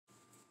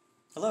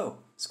Hello,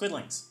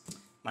 Squidlings.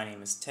 My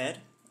name is Ted.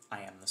 I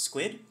am the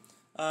Squid.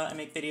 I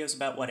make videos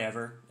about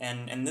whatever,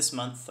 and this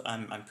month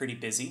I'm pretty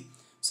busy,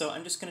 so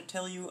I'm just going to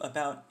tell you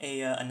about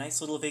a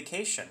nice little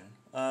vacation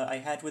I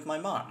had with my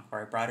mom,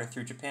 where I brought her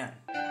through Japan.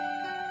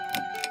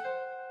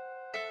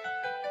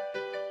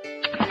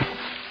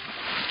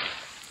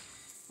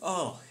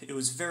 Oh, it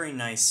was very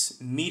nice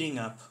meeting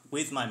up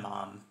with my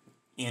mom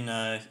in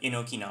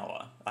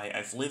Okinawa.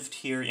 I've lived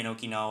here in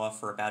Okinawa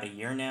for about a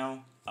year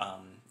now,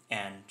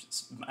 and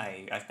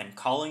I've been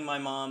calling my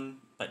mom,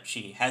 but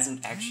she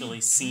hasn't actually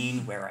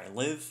seen where I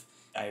live.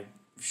 I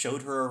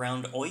showed her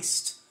around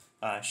Oist.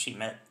 She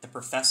met the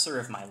professor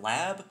of my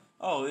lab.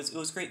 Oh, it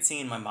was great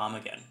seeing my mom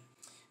again.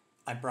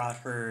 I brought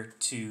her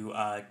to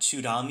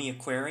Chudami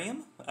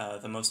Aquarium,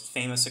 the most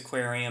famous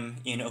aquarium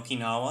in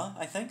Okinawa,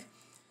 I think.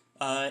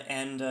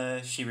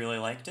 And she really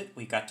liked it.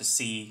 We got to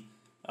see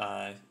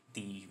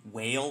the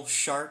whale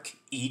shark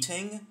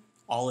eating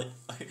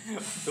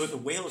the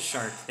whale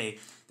shark. They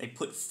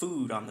put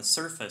food on the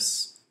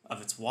surface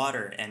of its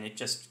water, and it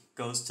just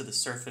goes to the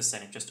surface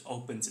and it just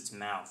opens its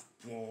mouth,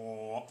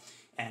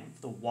 and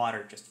the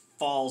water just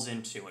falls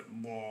into it.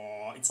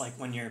 It's like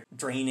when you're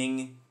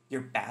draining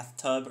your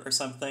bathtub or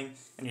something,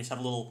 and you just have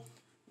a little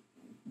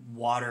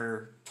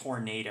water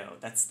tornado.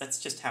 That's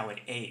just how it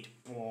ate.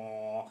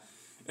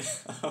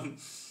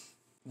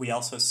 We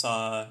also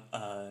saw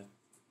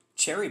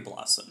cherry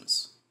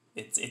blossoms.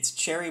 It's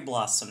cherry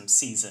blossom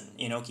season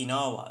in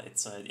Okinawa.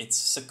 It's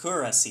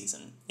sakura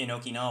season in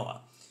Okinawa.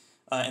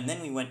 And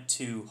then we went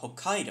to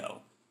Hokkaido,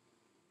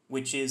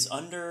 which is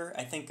under,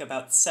 I think,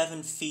 about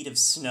 7 feet of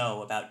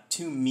snow, about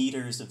 2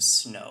 meters of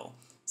snow.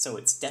 So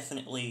it's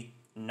definitely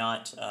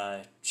not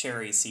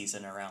cherry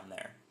season around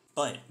there.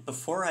 But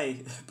before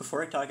I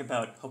talk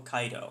about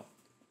Hokkaido,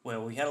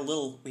 well, we had a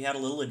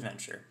little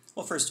adventure.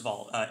 Well, first of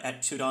all,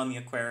 at Chudami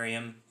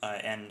Aquarium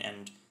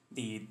and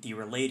the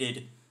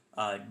related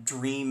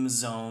Dream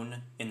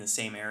Zone in the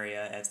same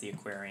area as the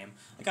aquarium,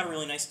 I got a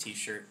really nice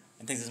t-shirt.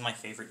 I think this is my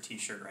favorite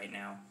t-shirt right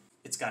now.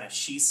 It's got a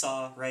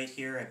seesaw right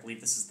here. I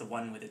believe this is the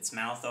one with its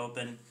mouth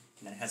open. And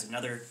then it has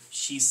another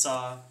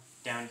seesaw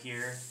down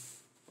here.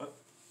 Oh,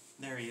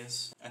 there he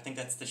is. I think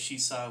that's the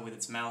seesaw with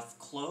its mouth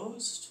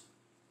closed.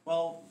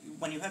 Well,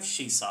 when you have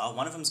seesaw,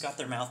 one of them's got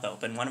their mouth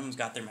open, one of them's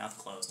got their mouth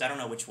closed. I don't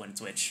know which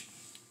one's which.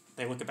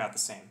 They look about the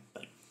same,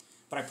 but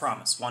I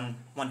promise, one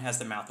has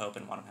their mouth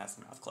open, one has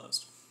their mouth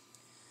closed.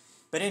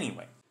 But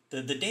anyway,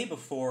 the day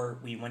before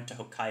we went to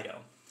Hokkaido,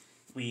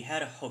 we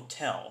had a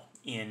hotel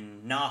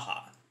in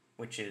Naha,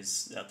 which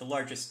is the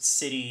largest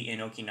city in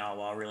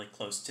Okinawa, really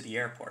close to the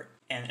airport.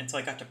 And so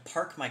I got to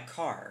park my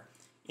car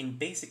in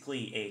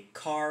basically a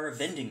car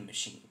vending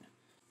machine.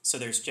 So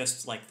there's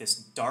just like this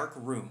dark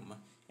room,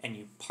 and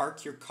you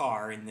park your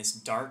car in this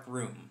dark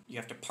room. You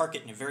have to park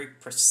it in a very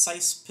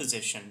precise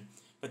position,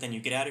 but then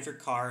you get out of your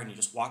car and you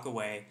just walk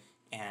away,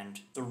 and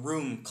the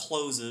room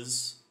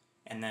closes,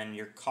 and then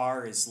your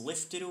car is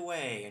lifted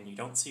away, and you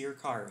don't see your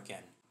car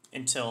again.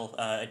 Until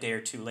a day or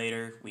two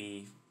later,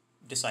 we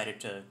decided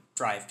to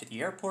drive to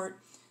the airport,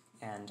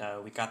 and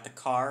we got the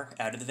car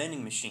out of the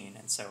vending machine,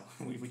 and so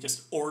we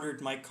just ordered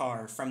my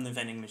car from the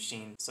vending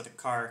machine. So the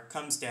car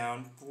comes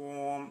down,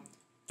 boom,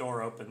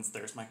 door opens,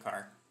 there's my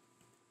car.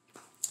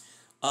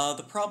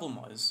 The problem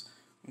was,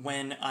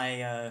 when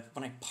I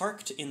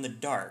parked in the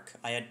dark,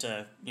 I had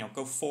to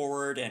go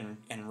forward and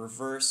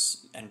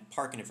reverse and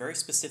park in a very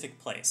specific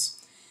place.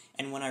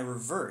 And when I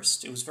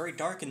reversed, it was very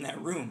dark in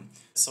that room,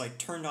 so I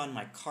turned on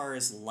my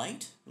car's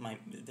light,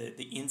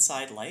 the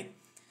inside light,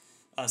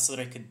 so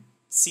that I could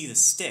see the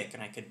stick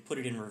and I could put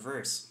it in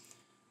reverse.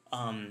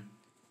 And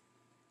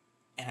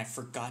I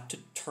forgot to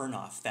turn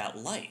off that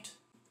light.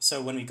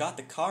 So when we got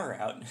the car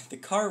out, the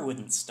car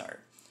wouldn't start.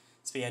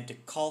 So we had to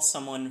call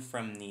someone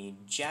from the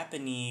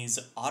Japanese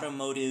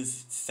Automotive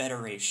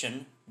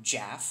Federation,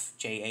 JAF,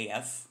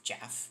 J-A-F,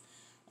 JAF,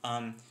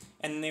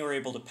 and they were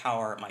able to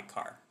power my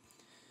car.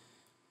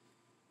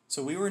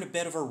 So we were in a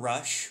bit of a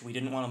rush. We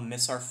didn't want to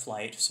miss our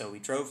flight, so we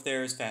drove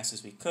there as fast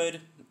as we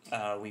could.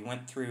 We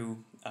went through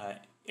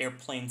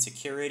airplane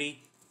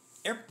security.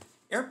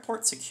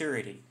 Airport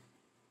security.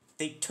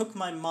 They took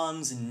my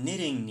mom's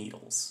knitting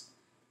needles.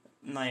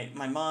 My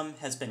mom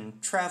has been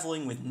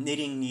traveling with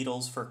knitting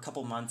needles for a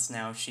couple months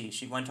now.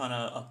 She went on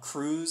a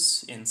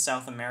cruise in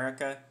South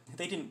America.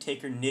 They didn't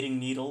take her knitting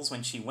needles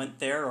when she went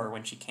there or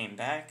when she came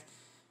back.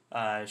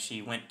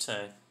 She went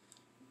to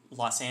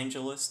Los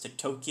Angeles to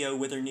Tokyo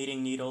with her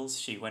knitting needles.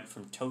 She went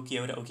from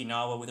Tokyo to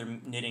Okinawa with her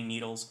knitting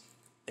needles.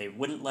 They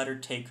wouldn't let her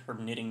take her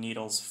knitting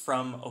needles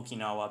from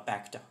Okinawa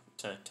back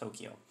to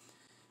Tokyo.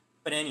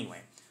 But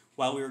anyway,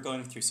 while we were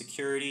going through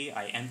security,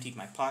 I emptied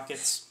my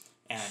pockets,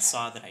 and I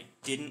saw that I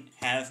didn't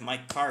have my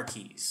car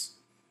keys.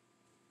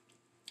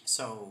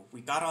 So we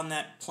got on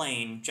that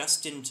plane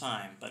just in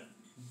time, but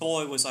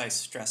boy was I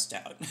stressed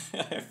out.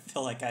 I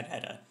feel like I'd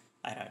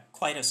had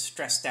quite a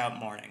stressed out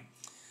morning.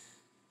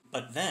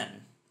 But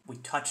then we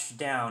touched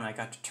down, I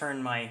got to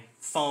turn my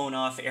phone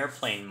off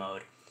airplane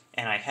mode,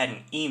 and I had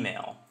an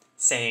email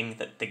saying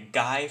that the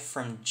guy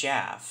from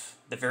Jaff,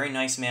 the very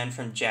nice man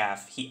from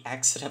Jaff, he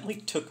accidentally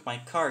took my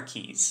car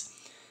keys.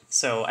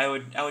 So I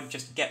would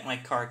just get my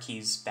car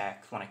keys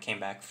back when I came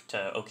back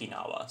to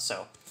Okinawa.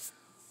 So,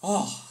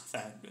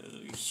 that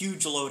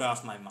huge load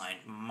off my mind.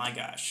 My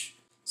gosh.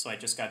 So I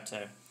just got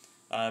to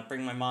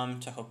bring my mom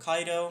to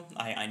Hokkaido.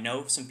 I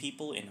know some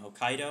people in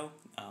Hokkaido.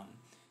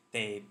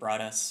 They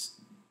brought us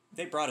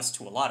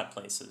to a lot of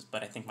places,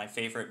 but I think my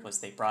favorite was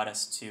they brought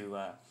us to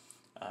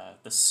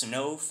the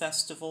Snow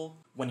Festival.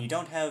 When you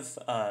don't have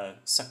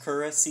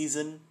Sakura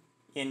season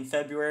in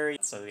February,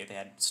 so they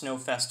had snow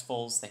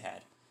festivals, they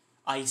had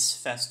ice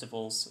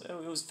festivals.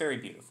 It was very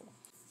beautiful.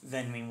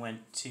 Then we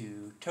went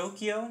to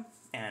Tokyo,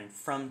 and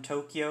from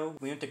Tokyo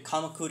we went to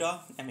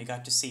Kamakura, and we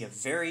got to see a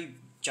very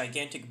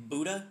gigantic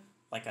Buddha,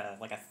 like a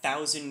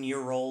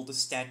 1,000-year-old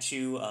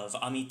statue of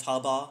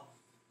Amitabha,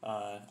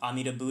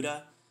 Amida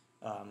Buddha.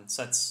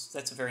 So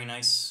that's a very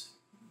nice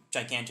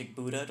gigantic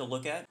Buddha to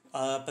look at.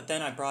 But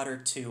then I brought her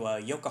to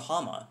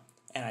Yokohama,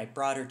 and I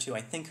brought her to,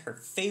 I think, her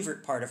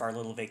favorite part of our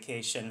little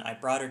vacation. I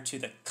brought her to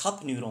the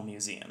Cup Noodle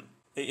Museum.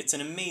 It's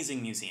an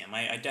amazing museum.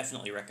 I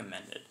definitely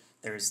recommend it.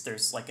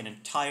 There's like an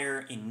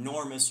entire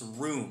enormous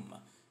room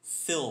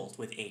filled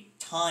with a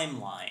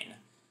timeline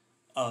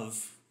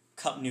of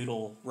cup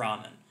noodle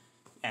ramen.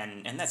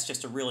 And that's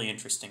just a really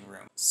interesting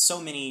room.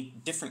 So many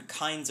different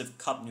kinds of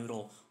cup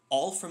noodle,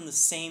 all from the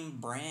same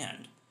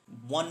brand.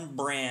 One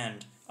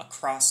brand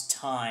across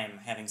time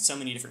having so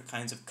many different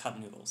kinds of cup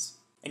noodles.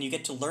 And you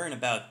get to learn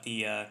about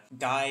the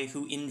guy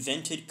who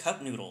invented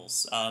cup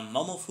noodles,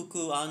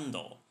 Momofuku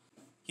Ando.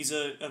 He's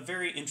a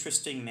very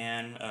interesting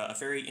man, a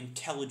very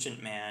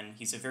intelligent man.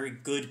 He's a very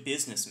good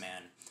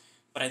businessman.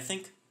 But I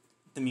think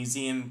the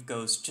museum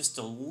goes just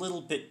a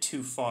little bit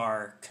too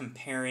far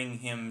comparing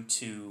him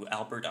to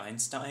Albert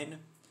Einstein.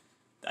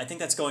 I think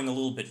that's going a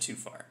little bit too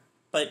far.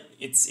 But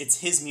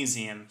it's his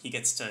museum. He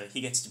gets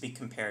to be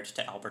compared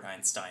to Albert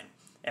Einstein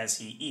as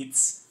he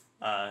eats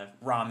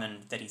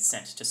ramen that he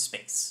sent to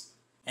space.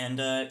 And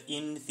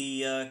in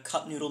the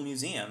Cup Noodle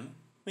Museum,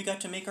 we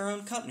got to make our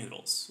own cup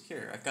noodles.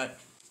 Here, I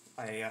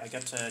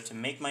got to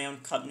make my own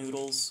cup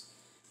noodles.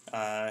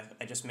 I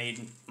just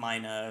made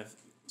mine a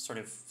sort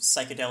of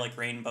psychedelic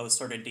rainbow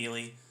sort of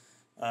dealy.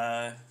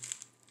 And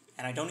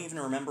I don't even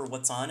remember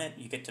what's on it.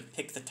 You get to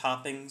pick the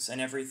toppings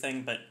and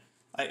everything, but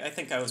I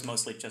think I was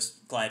mostly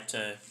just glad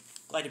to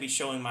be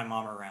showing my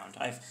mom around.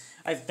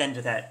 I've been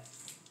to that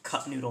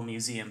cup noodle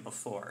museum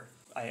before.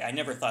 I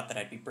never thought that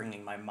I'd be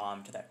bringing my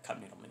mom to that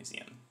cup noodle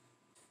museum.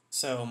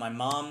 So my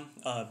mom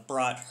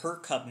brought her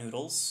cup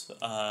noodles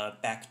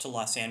back to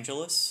Los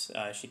Angeles.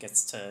 She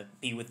gets to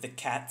be with the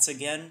cats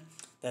again.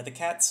 The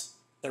cats,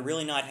 they're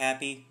really not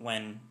happy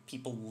when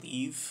people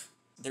leave.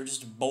 They're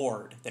just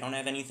bored. They don't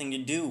have anything to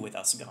do with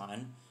us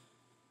gone.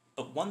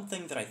 But one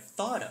thing that I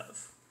thought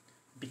of,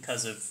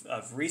 because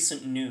of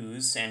recent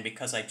news and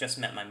because I just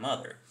met my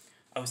mother,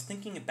 I was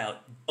thinking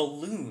about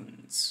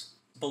balloons.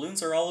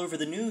 Balloons are all over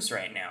the news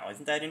right now.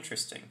 Isn't that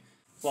interesting?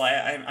 Well,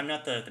 I'm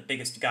not the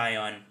biggest guy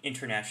on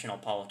international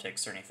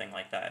politics or anything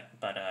like that,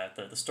 but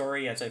the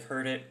story, as I've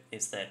heard it,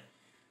 is that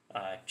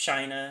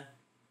China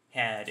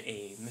had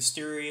a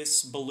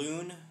mysterious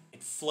balloon.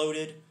 It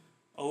floated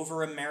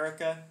over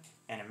America,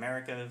 and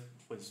America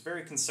was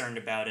very concerned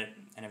about it,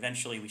 and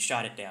eventually we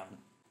shot it down.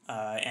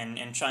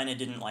 And China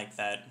didn't like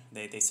that.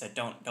 They said,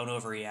 don't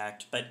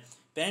overreact. But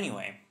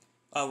anyway,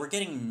 we're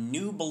getting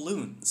new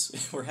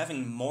balloons. We're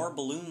having more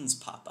balloons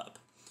pop up.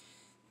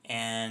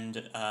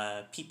 And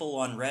people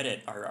on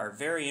Reddit are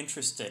very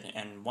interested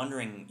and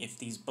wondering if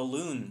these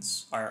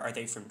balloons, are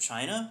they from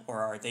China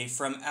or are they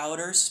from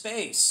outer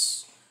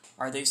space?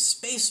 Are they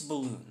space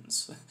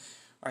balloons?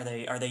 Are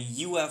they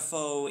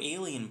UFO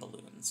alien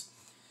balloons?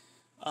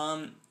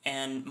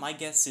 And my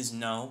guess is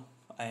no.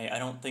 I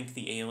don't think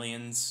the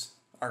aliens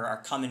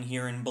are coming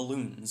here in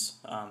balloons.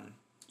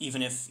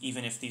 Even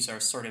if these are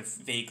sort of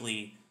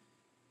vaguely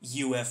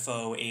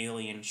UFO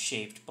alien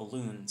shaped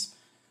balloons.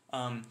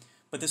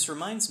 But this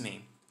reminds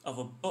me of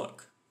a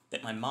book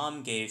that my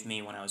mom gave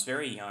me when I was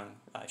very young.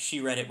 She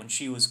read it when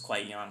she was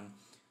quite young.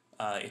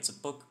 It's a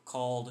book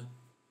called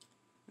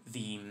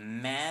The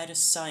Mad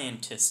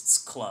Scientists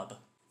Club.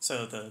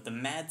 So the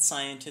Mad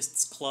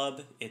Scientists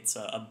Club, it's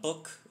a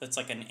book that's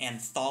like an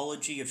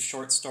anthology of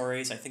short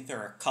stories. I think there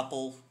are a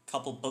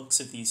couple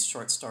books of these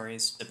short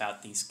stories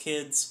about these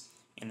kids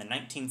in the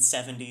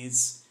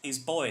 1970s. These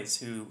boys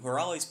who are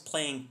always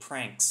playing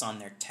pranks on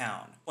their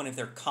town. One of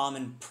their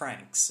common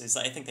pranks is,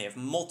 I think they have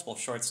multiple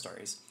short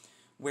stories,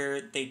 where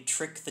they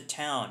trick the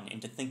town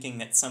into thinking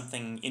that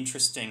something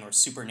interesting or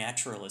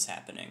supernatural is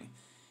happening.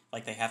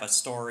 Like they have a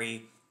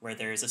story where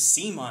there's a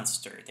sea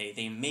monster.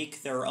 They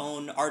make their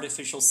own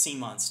artificial sea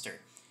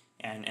monster,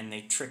 and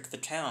they trick the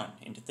town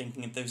into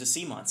thinking that there's a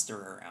sea monster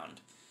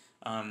around.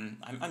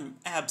 I'm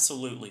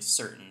absolutely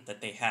certain that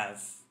they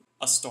have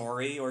a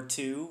story or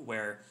two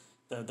where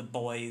the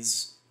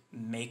boys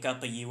make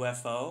up a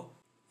UFO.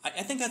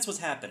 I think that's what's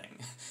happening.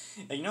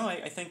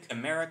 I think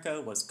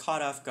America was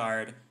caught off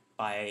guard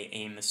by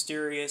a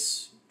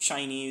mysterious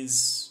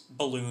Chinese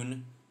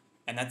balloon,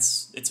 and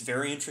it's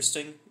very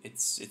interesting.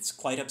 It's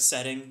quite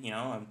upsetting, you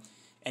know.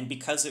 And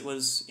because it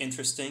was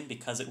interesting,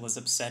 because it was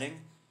upsetting,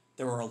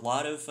 there were a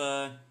lot of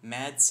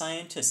mad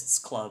scientists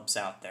clubs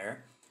out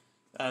there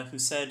who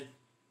said,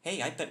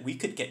 "Hey, I bet we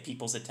could get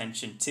people's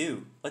attention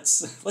too.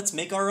 Let's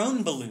make our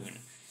own balloon."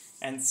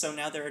 And so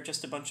now there are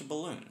just a bunch of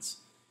balloons,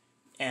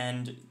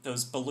 and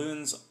those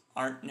balloons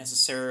aren't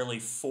necessarily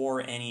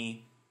for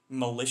any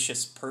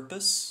malicious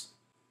purpose,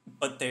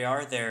 but they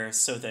are there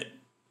so that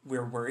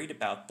we're worried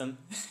about them.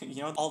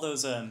 You know, all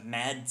those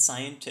mad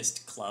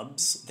scientist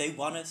clubs, they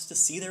want us to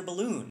see their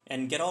balloon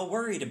and get all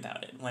worried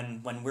about it.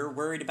 When we're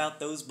worried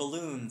about those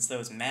balloons,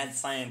 those mad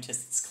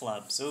scientists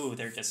clubs,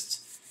 they're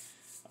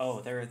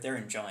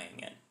enjoying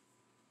it.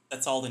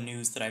 That's all the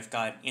news that I've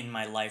got in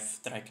my life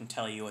that I can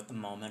tell you at the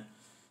moment.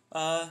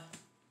 But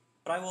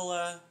I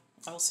will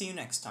see you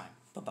next time.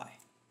 Bye-bye.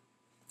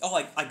 Oh,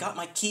 I got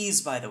my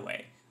keys, by the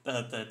way.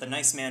 The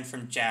nice man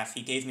from Jaff,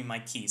 he gave me my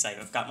keys.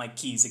 I've got my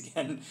keys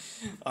again.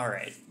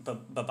 Alright,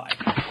 bye-bye.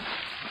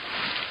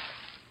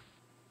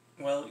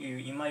 Well,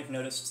 you might have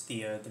noticed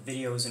the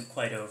video isn't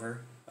quite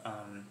over.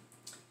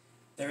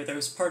 There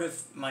was part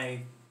of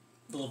my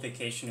little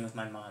vacation with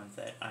my mom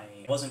that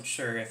I wasn't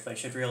sure if I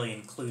should really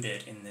include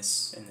it in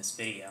this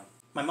video.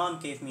 My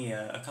mom gave me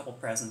a couple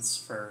presents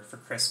for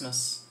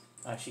Christmas.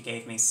 She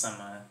gave me some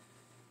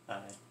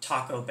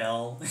Taco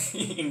Bell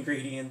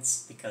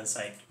ingredients because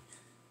I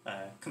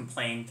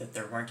complained that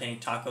there weren't any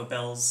Taco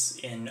Bells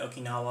in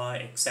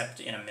Okinawa except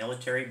in a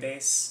military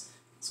base.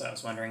 So I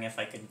was wondering if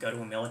I could go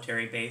to a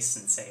military base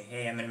and say,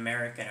 "Hey, I'm in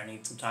America and I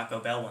need some Taco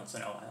Bell once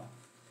in a while."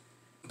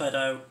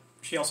 But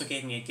she also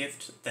gave me a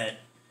gift that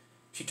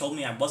she told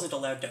me I wasn't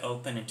allowed to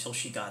open until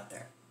she got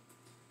there.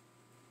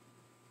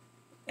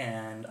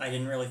 And I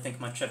didn't really think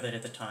much of it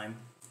at the time.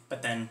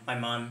 But then my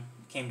mom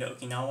came to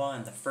Okinawa,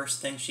 and the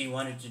first thing she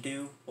wanted to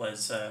do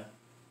was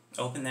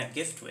open that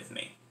gift with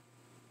me.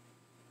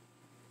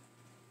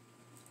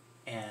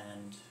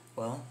 And,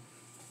 well,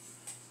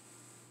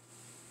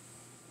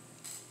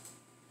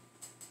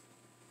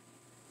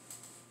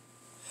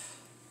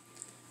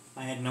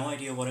 I had no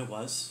idea what it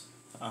was.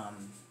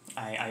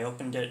 I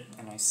opened it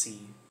and I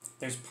see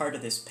there's part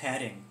of this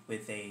padding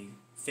with a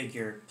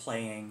figure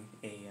playing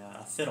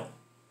a fiddle.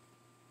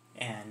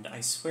 And I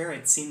swear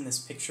I'd seen this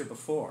picture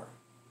before,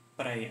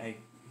 but I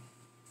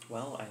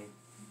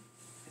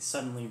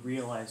suddenly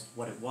realized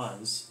what it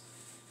was.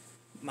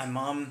 My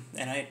mom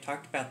and I had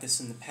talked about this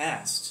in the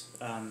past,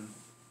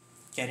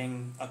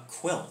 getting a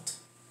quilt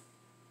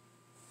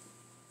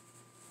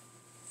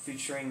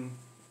featuring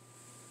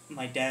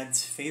my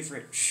dad's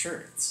favorite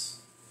shirts.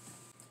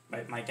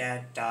 My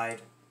dad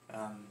died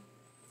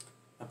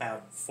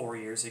about 4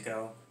 years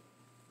ago,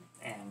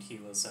 and he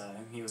was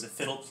a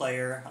fiddle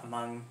player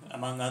among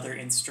other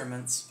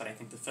instruments, but I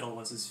think the fiddle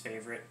was his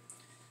favorite.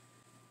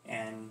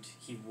 And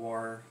he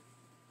wore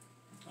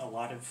a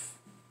lot of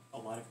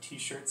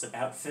T-shirts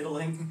about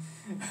fiddling,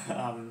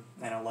 and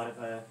a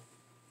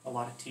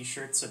lot of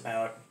T-shirts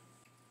about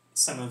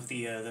some of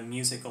the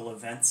musical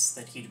events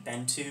that he'd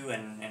been to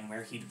and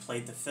where he'd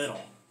played the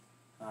fiddle.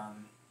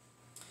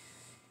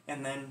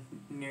 And then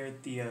near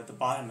the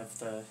bottom of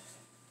the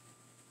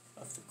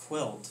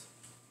quilt,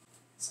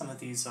 some of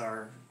these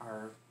are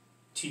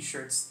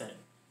T-shirts that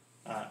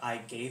I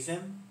gave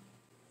him.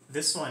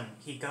 This one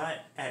he got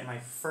at my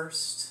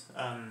first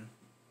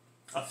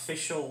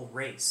official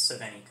race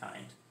of any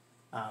kind.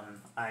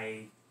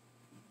 I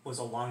was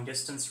a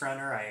long-distance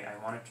runner. I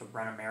wanted to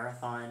run a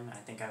marathon. I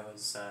think I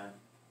was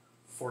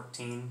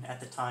 14 at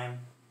the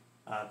time.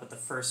 But the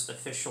first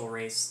official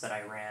race that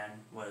I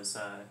ran was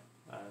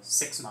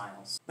 6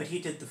 miles. But he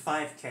did the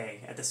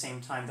 5K at the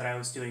same time that I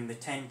was doing the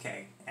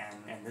 10K,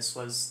 and this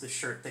was the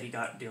shirt that he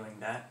got doing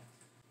that.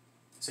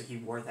 So he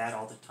wore that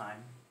all the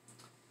time.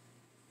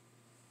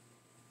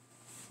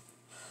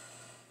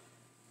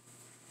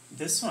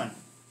 This one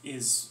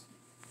is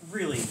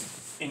really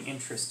an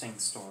interesting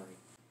story.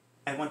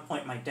 At one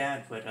point my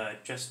dad would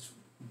just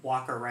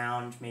walk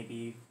around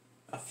maybe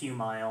a few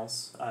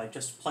miles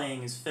just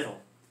playing his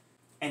fiddle.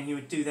 And he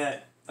would do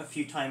that a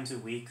few times a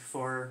week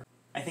for,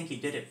 I think he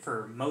did it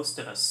for most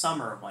of a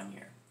summer one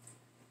year.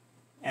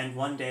 And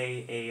one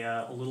day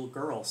a little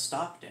girl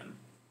stopped him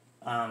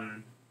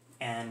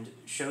and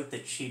showed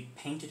that she'd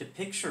painted a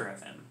picture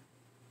of him.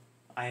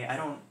 I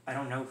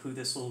don't know who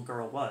this little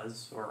girl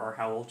was or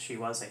how old she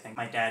was. I think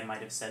my dad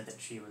might have said that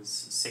she was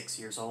 6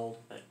 years old,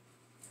 but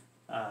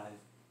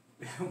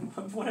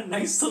what a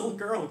nice little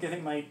girl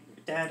giving my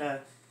dad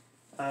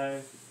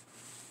a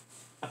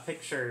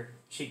picture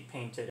she'd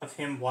painted of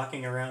him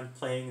walking around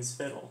playing his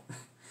fiddle.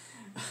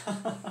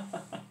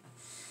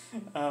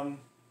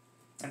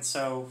 And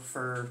so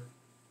for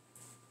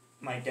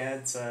my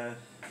dad's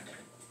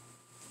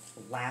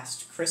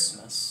last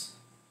Christmas,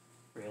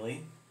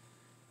 really,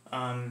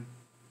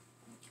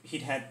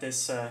 he'd had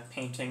this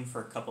painting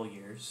for a couple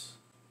years.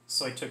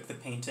 So I took the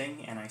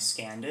painting and I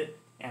scanned it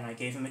and I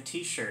gave him a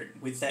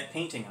T-shirt with that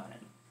painting on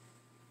it.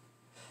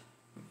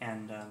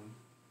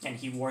 And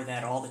he wore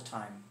that all the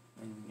time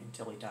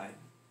until he died.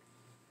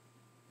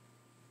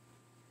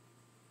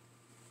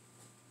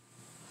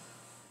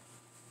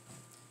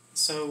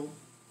 So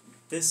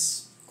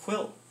this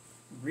quilt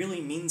really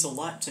means a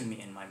lot to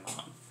me and my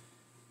mom.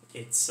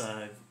 It's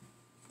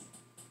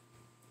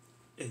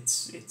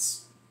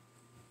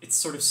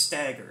sort of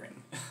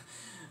staggering.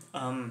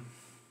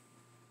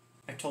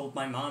 I told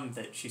my mom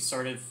that she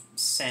sort of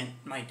sent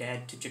my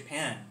dad to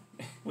Japan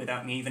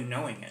without me even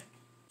knowing it.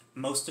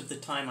 Most of the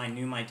time I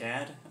knew my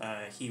dad,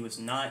 he was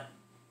not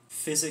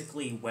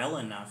physically well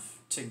enough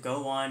to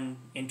go on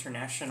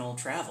international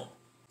travel.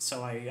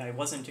 So I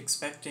wasn't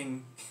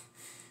expecting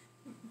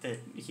that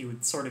he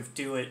would sort of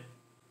do it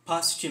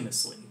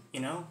posthumously, you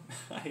know?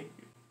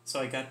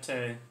 So I got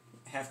to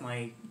have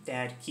my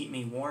dad keep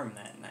me warm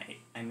that night.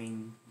 I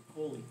mean,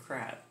 holy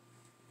crap.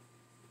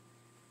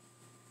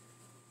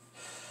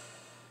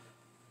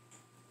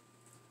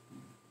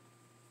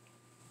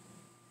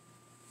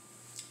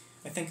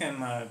 I think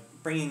I'm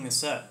bringing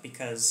this up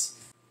because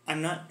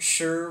I'm not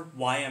sure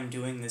why I'm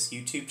doing this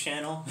YouTube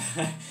channel.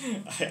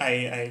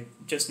 I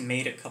just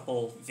made a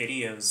couple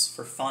videos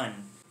for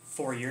fun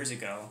 4 years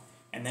ago,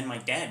 and then my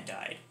dad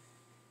died.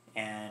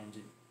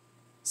 And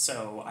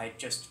so I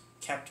just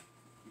kept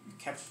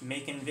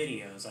making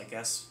videos, I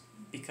guess,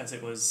 because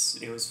it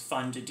was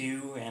fun to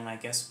do, and I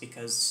guess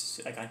because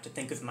I got to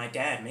think of my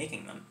dad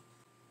making them.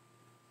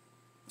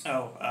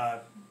 Oh,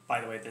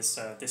 by the way, this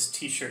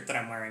t-shirt that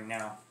I'm wearing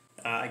now,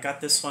 I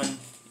got this one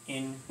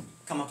in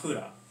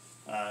Kamakura.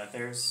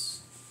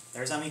 There's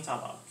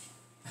Amitabha.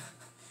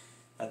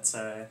 That's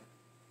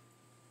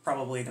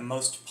probably the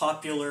most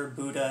popular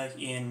Buddha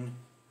in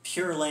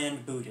Pure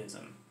Land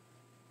Buddhism.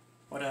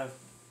 What a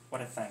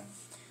thing.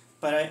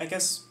 But I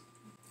guess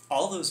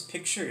all those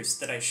pictures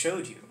that I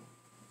showed you,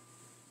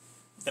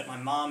 that my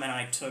mom and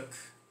I took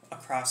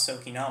across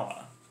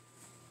Okinawa,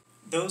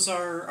 those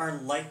are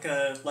like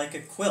a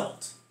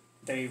quilt.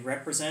 They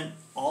represent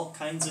all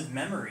kinds of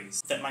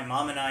memories that my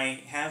mom and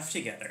I have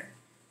together.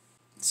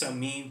 So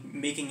me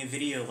making a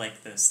video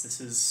like this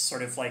is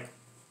sort of like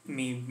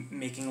me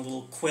making a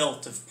little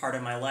quilt of part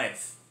of my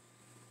life.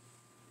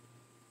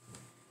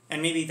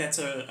 And maybe that's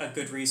a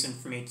good reason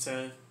for me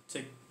to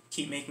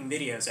keep making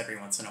videos every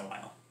once in a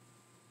while.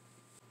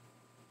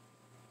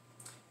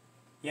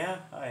 Yeah,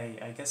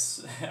 I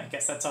guess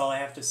that's all I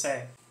have to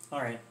say.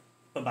 Alright,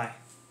 bye-bye.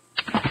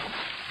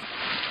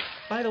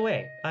 By the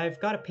way, I've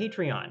got a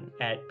Patreon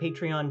at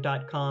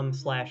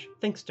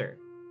patreon.com/thinkster.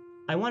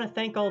 I want to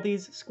thank all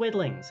these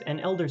squidlings and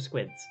elder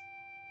squids.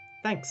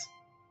 Thanks.